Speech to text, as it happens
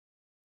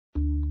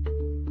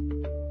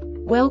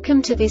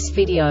Welcome to this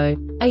video.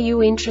 Are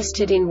you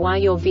interested in why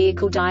your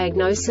vehicle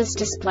diagnosis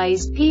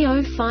displays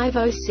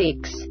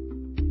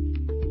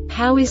P0506?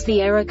 How is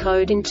the error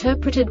code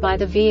interpreted by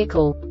the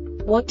vehicle?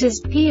 What does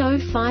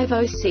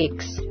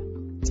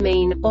P0506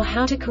 mean, or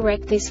how to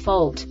correct this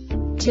fault?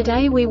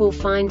 Today we will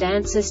find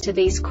answers to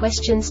these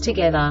questions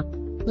together.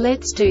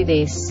 Let's do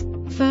this.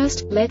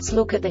 First, let's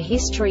look at the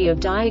history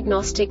of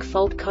diagnostic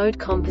fault code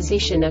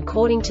composition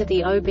according to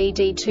the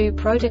OBD2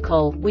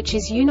 protocol, which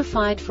is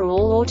unified for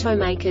all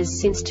automakers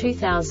since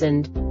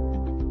 2000.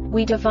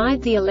 We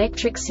divide the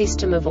electric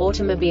system of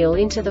automobile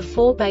into the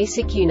four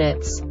basic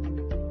units: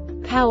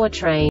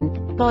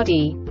 powertrain,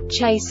 body,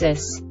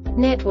 chassis,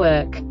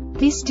 network.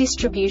 This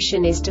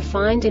distribution is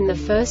defined in the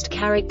first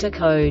character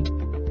code.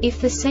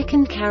 If the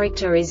second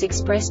character is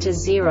expressed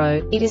as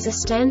 0, it is a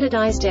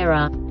standardized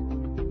error.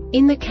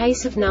 In the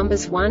case of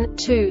numbers 1,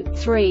 2,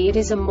 3, it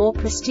is a more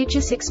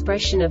prestigious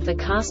expression of the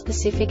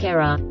car-specific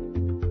error.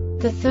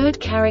 The third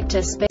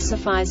character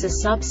specifies a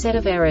subset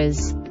of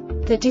errors.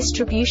 The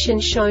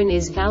distribution shown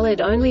is valid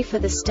only for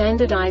the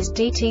standardized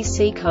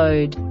DTC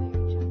code.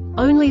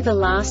 Only the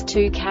last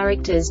two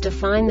characters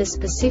define the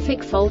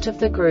specific fault of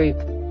the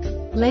group.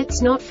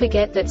 Let's not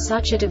forget that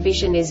such a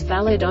division is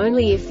valid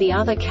only if the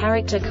other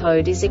character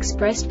code is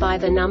expressed by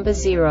the number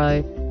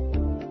 0.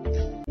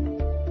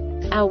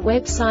 Our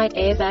website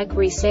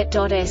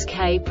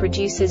airbagreset.sk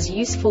produces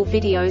useful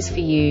videos for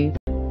you.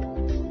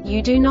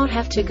 You do not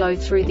have to go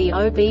through the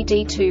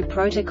OBD2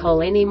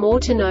 protocol anymore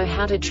to know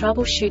how to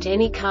troubleshoot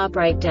any car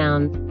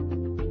breakdown.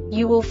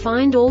 You will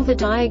find all the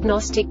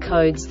diagnostic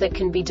codes that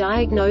can be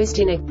diagnosed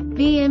in a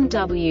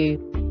BMW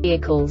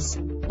vehicles.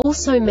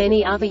 Also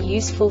many other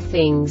useful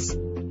things.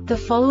 The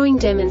following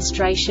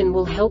demonstration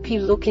will help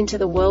you look into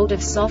the world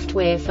of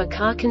software for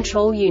car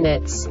control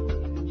units.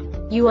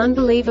 You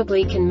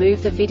unbelievably can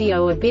move the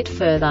video a bit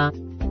further.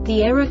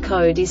 The error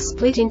code is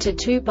split into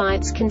 2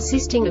 bytes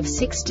consisting of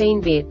 16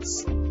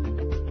 bits.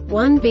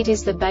 1 bit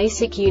is the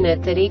basic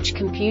unit that each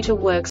computer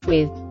works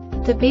with.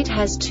 The bit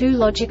has 2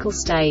 logical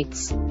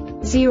states: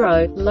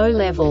 0, low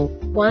level,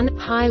 1,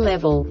 high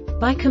level.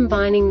 By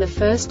combining the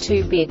first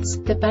 2 bits,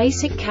 the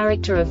basic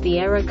character of the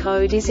error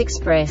code is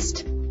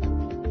expressed.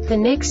 The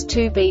next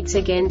 2 beats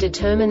again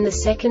determine the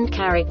second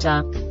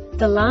character.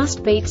 The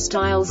last beat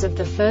styles of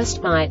the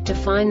first byte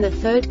define the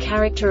third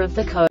character of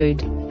the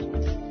code.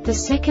 The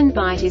second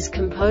byte is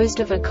composed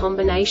of a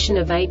combination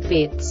of 8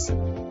 bits.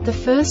 The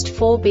first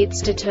 4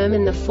 bits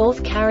determine the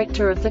fourth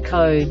character of the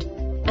code.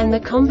 And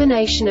the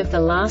combination of the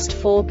last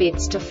 4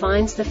 bits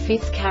defines the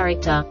fifth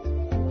character.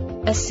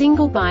 A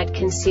single byte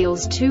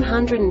conceals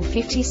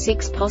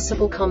 256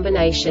 possible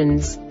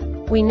combinations.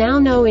 We now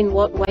know in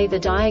what way the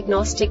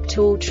diagnostic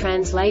tool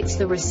translates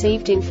the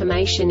received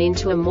information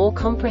into a more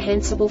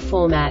comprehensible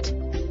format.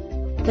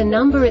 The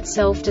number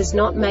itself does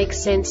not make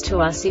sense to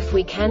us if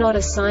we cannot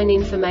assign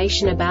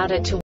information about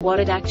it to what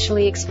it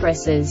actually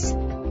expresses.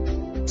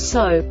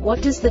 So,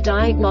 what does the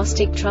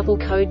Diagnostic Trouble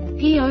Code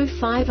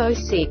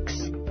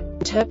P0506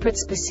 interpret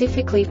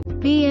specifically for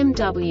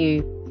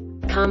BMW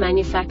car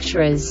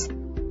manufacturers?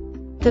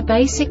 The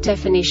basic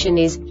definition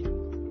is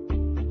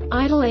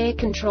idle air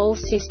control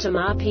system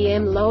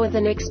RPM lower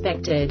than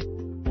expected.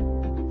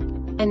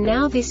 And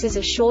now this is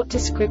a short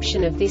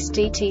description of this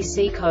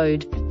DTC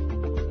code.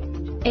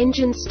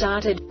 Engine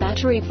started,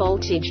 battery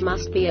voltage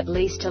must be at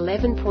least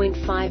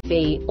 11.5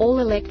 V, all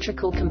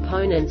electrical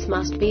components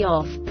must be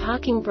off,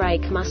 parking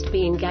brake must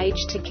be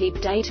engaged to keep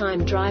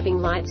daytime driving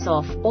lights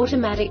off,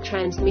 automatic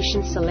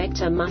transmission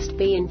selector must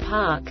be in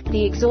park,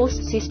 the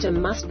exhaust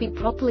system must be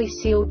properly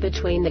sealed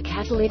between the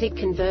catalytic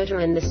converter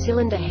and the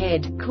cylinder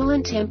head,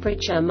 coolant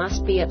temperature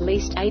must be at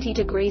least 80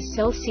 degrees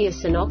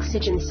Celsius and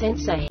oxygen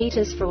sensor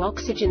heaters for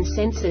oxygen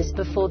sensors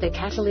before the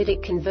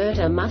catalytic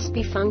converter must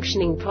be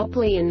functioning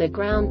properly and the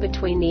ground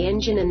between the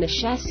engine and the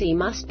chassis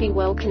must be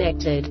well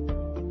connected.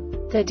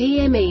 The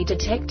DME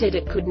detected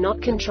it could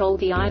not control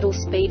the idle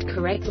speed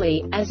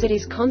correctly, as it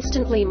is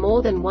constantly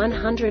more than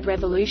 100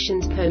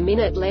 revolutions per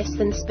minute less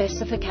than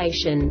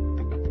specification.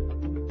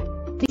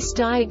 This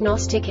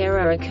diagnostic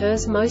error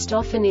occurs most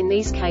often in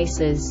these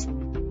cases.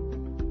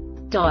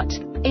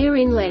 Air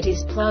inlet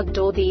is plugged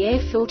or the air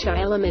filter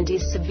element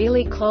is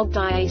severely clogged,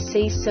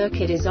 IAC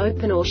circuit is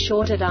open or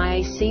shorted,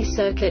 IAC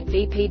circuit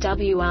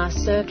VPWR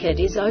circuit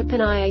is open,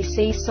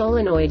 IAC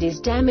solenoid is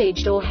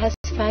damaged or has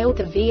failed,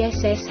 the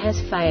VSS has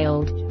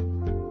failed.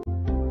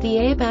 The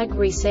Airbag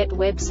Reset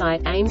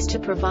website aims to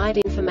provide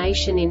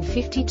information in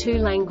 52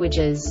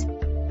 languages.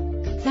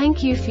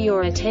 Thank you for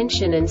your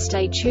attention and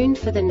stay tuned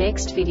for the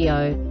next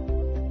video.